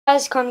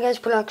Guys, Guys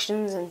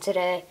Productions, and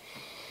today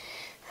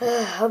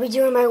I'll be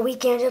doing my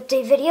weekend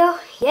update video.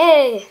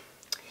 Yay!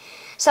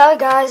 Sorry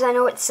guys, I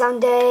know it's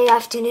Sunday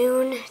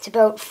afternoon. It's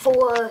about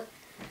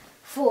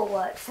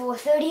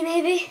 4:30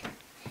 maybe?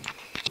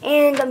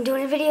 And I'm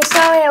doing a video.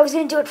 Sorry, I was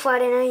going to do it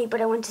Friday night,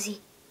 but I went to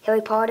see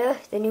Harry Potter,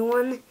 the new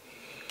one.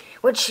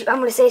 Which, I'm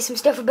going to say some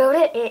stuff about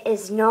it. It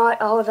is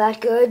not all that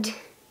good.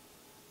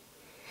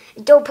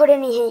 Don't put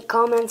any hate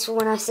comments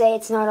when I say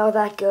it's not all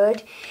that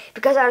good,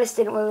 because I just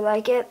didn't really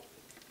like it.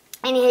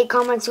 Any hate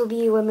comments will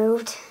be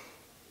removed.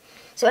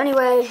 So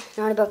anyway,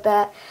 not about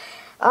that.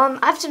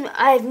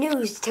 I have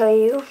news to tell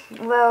you.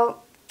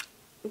 Well,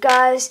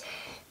 guys,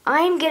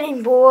 I'm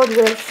getting bored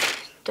with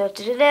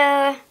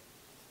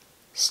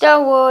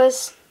Star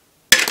Wars.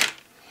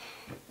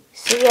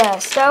 So yeah,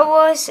 Star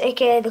Wars,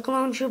 aka the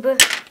Clone Trooper,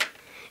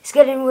 is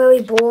getting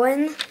really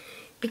boring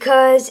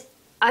because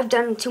I've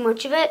done too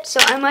much of it.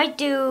 So I might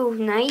do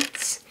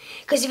nights.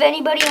 Because if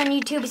anybody on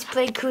YouTube has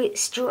played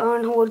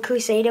Stronghold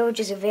Crusader, which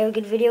is a very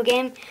good video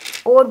game,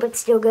 old but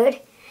still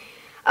good,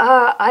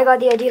 I got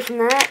the idea from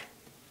that.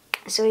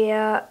 So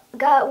yeah,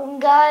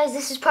 guys,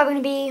 this is probably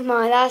going to be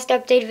my last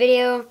update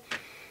video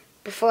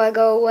before I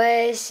go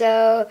away.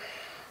 So,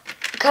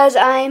 because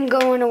I'm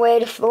going away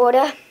to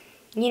Florida,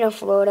 you know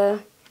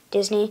Florida,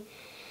 Disney,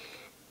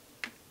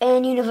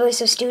 and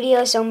Universal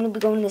Studios, so I'm going to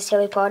be going to this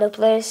Harry Potter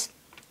place.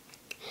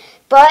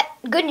 But,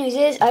 good news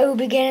is, I will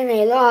be getting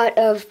a lot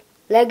of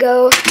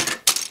Lego,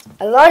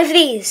 a lot of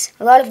these,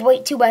 a lot of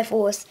white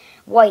 2x4s,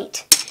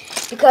 white,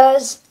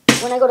 because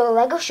when I go to the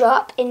Lego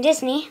shop in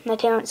Disney, my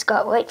parents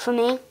got white for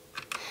me,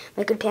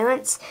 my good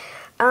parents,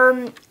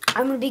 I'm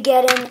going to be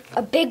getting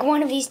a big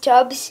one of these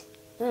tubs,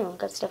 oh,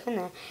 got stuff in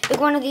there,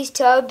 big one of these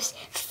tubs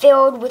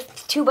filled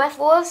with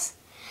 2x4s,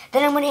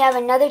 then I'm going to have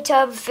another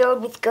tub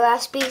filled with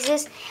glass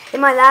pieces,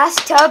 then my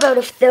last tub out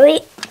of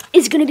 3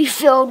 is going to be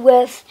filled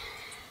with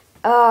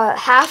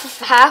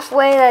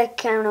halfway,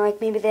 like, I don't know, like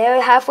maybe there,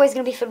 halfway is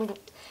going to be filled with,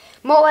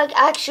 more like,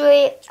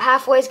 actually,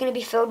 halfway is going to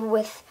be filled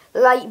with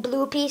light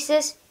blue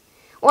pieces,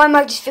 or I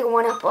might just fill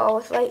one up all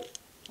with light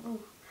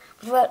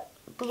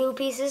blue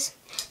pieces.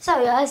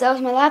 Sorry guys, that was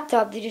my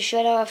laptop, they just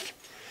shut off.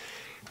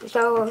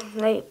 So,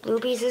 light blue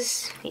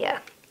pieces,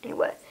 yeah,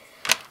 anyway.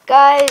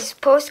 Guys,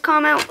 post a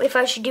comment if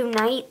I should do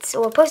nights,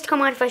 or post a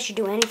comment if I should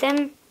do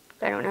anything,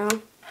 I don't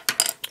know.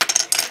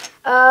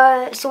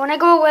 So when I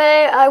go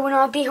away, I will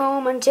not be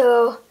home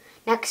until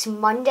next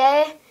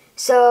Monday.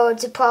 So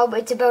it's about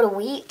a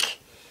week.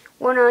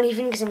 Well, not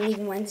even, because I'm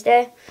leaving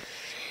Wednesday.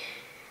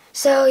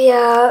 So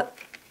yeah,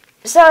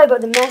 sorry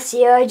about the mess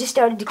here. I just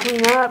started to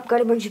clean up.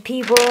 Got a bunch of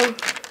people,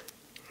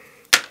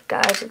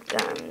 guys with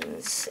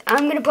guns.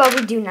 I'm gonna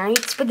probably do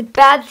nights, but the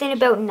bad thing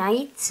about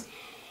nights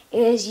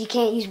is you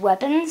can't use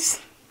weapons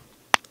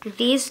with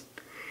these.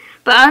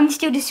 But I'm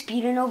still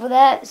disputing over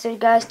that. So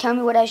guys, tell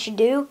me what I should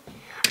do.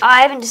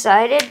 I haven't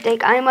decided.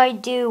 Like, I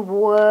might do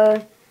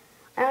I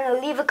don't know,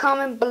 leave a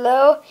comment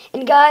below.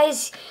 And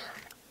guys,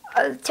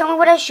 tell me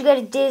what I should get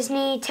at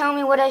Disney. Tell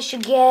me what I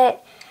should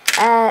get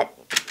at,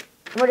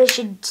 what I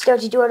should start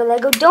to do out of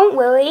Lego. Don't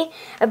worry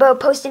about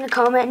posting a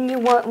comment and you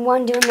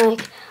want doing,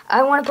 like,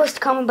 I want to post a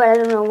comment but I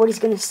don't know what he's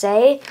going to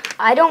say.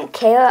 I don't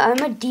care.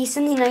 I'm a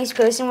decently nice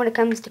person when it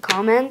comes to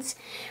comments.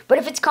 But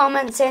if it's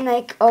comments saying,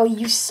 like, oh,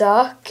 you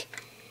suck,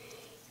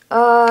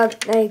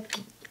 like,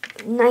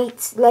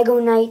 Lego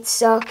Nights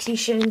sucks, you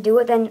shouldn't do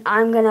it, then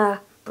I'm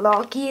gonna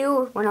block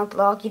you. When I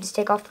block you, just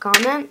take off the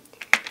comment.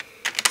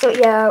 So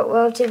yeah,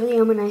 relatively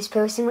I'm a nice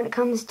person when it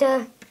comes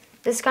to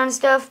this kind of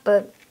stuff,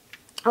 but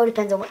it all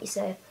depends on what you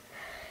say.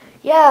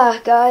 Yeah,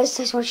 guys,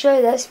 just want to show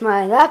you this.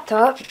 My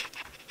laptop,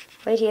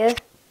 right here,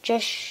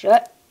 just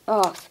shut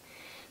off.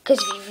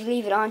 Because if you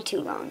leave it on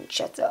too long, it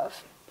shuts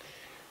off.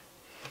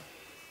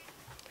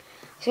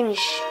 I'm just gonna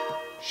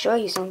show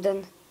you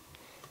something.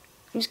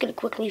 I'm just gonna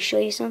quickly show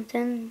you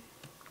something.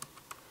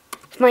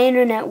 If my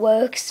internet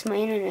works, my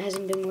internet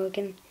hasn't been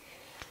working.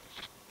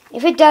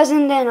 If it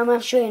doesn't, then I'm going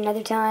to show you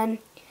another time.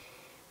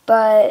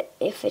 But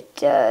if it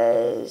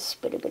does,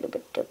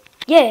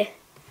 yeah.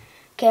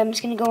 Okay, I'm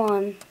just going to go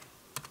on.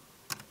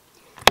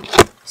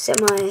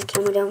 Set my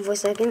camera down for a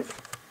second.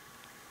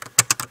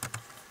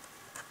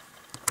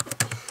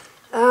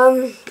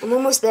 I'm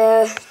almost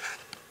there.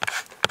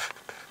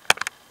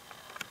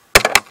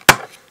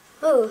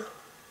 Oh.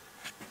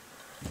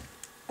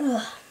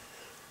 Ugh.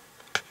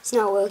 It's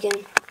not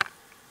working.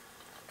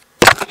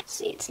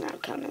 See, it's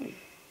not coming.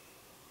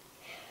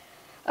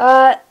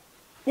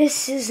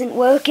 This isn't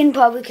working,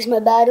 probably because my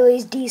battery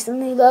is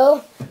decently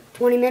low.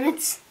 20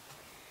 minutes.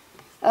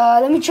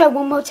 Let me try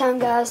one more time,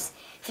 guys.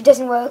 If it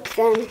doesn't work,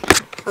 then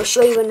I'll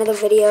show you another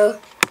video.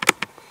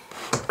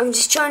 I'm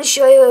just trying to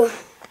show you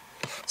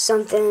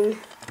something.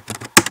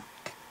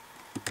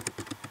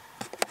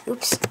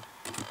 Oops.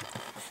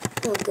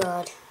 Oh,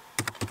 God.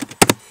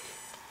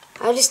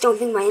 I just don't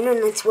think my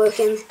internet's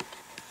working.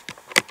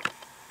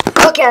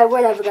 Okay,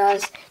 whatever,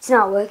 guys. It's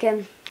not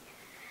working.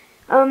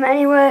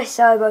 Anyway,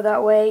 sorry about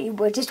that wait.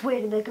 We just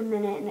waited like a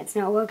minute and it's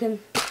not working.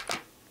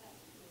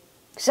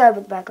 Sorry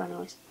about the background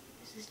noise.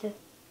 This is the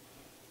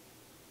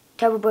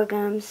Turbo Brick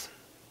Arms.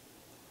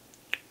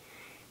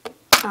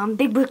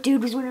 Big Brick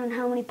Dude was wondering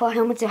how many pot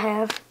helmets I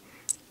have.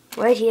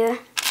 Right here.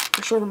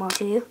 I'll show them all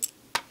to you.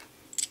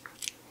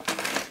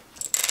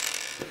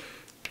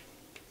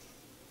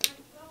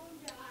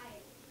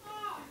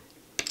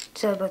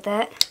 Sorry about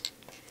that.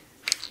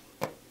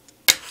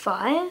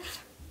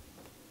 5.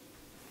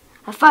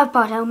 I have 5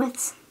 pot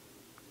helmets.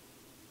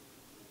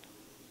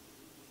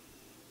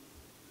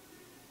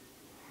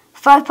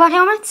 5 pot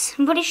helmets,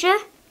 I'm pretty sure.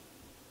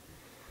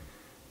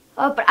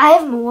 Oh, but I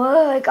have more.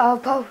 Like, I'll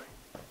probably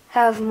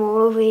have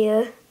more over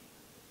here.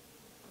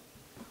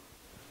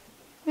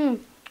 I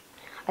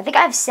think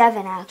I have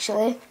 7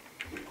 actually.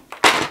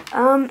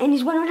 And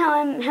he's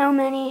wondering how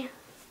many.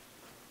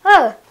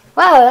 Oh,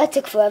 wow, that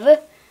took forever.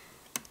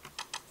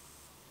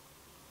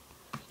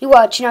 You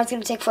watch, now it's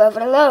gonna take forever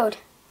to load.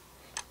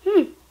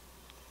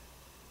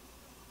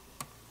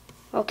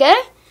 Okay.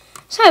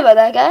 Sorry about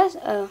that, guys.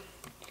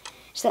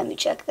 Just let me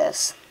check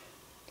this.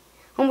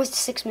 Almost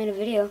a 6-minute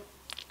video.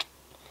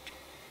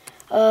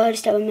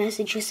 Just have a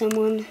message for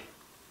someone.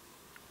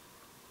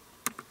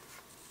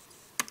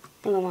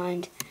 Never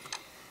mind.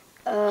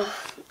 I'm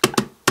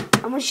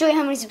going to show you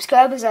how many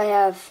subscribers I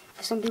have,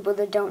 for some people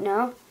that don't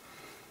know.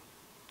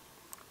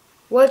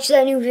 Watch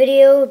that new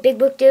video, Big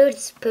Book Dude.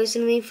 It's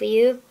personally for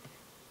you.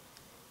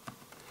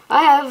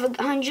 I have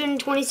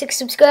 126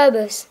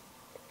 subscribers.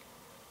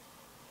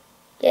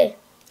 Yeah.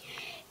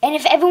 And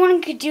if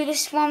everyone could do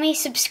this for me,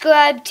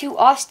 subscribe to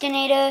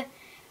Austinator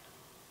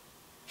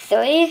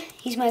 3.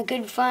 He's my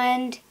good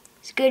friend.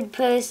 He's a good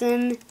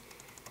person.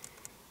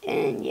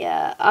 And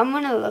yeah, I'm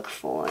going to look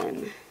for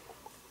him.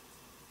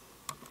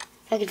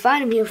 If I can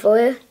find him here for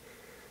you,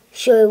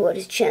 show you what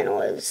his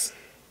channel is.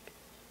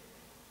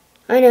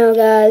 I know,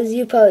 guys,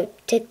 you're probably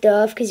ticked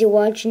off because you're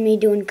watching me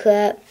doing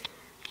crap.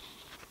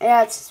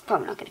 Yeah, it's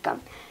probably not going to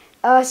come.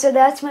 So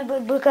that's my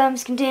Big Book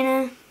Arms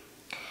container.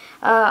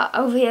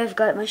 Over here I've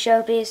got my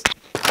Sharpies.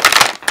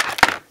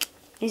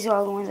 These are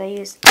all the ones I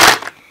use.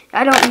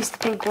 I don't use the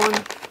pink one.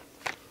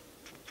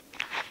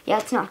 Yeah,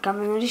 it's not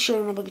coming. I'll just show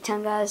you another good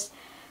time, guys.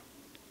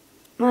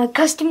 My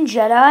custom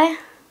Jedi,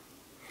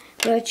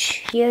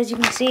 which here, as you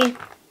can see,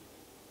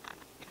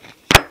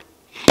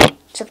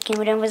 so the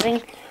camera down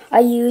visiting. I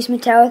use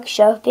metallic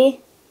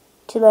Sharpie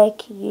to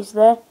use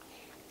that.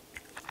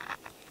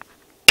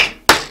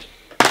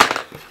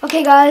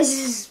 Okay, guys, this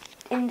is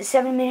in the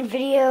 7-minute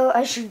video.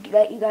 I should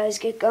let you guys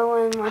get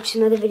going, watch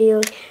some other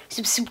videos.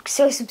 So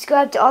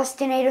subscribe to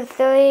Austinator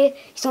 3.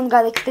 He's only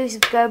got 3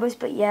 subscribers,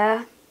 but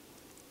yeah.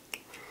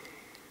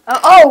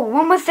 Oh,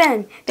 one more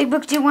thing. Big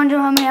Book Dude wonder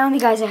how many Army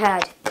guys I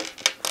had.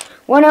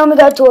 1 Army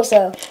guy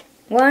torso.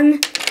 1,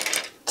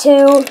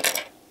 2,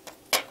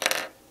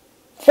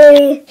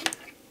 3,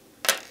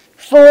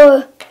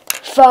 4,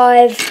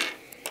 5,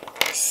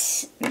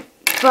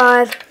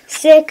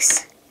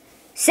 6,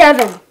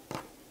 7.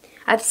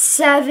 I have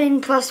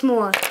 7 plus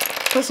more.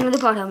 Plus another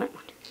pot helmet.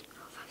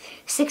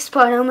 6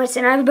 pot helmets,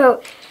 and I have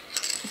about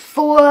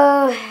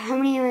 4. How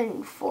many are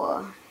in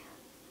 4?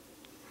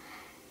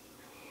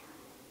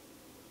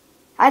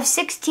 I have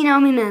 16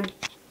 army men.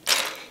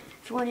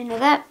 If you want to know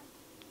that.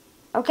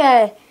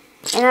 Okay.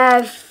 And I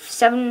have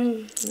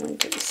 7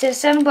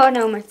 pot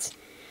helmets.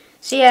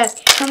 So yeah,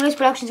 come to this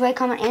Productions, like,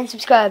 comment, and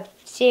subscribe.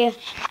 See ya.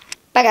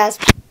 Bye, guys.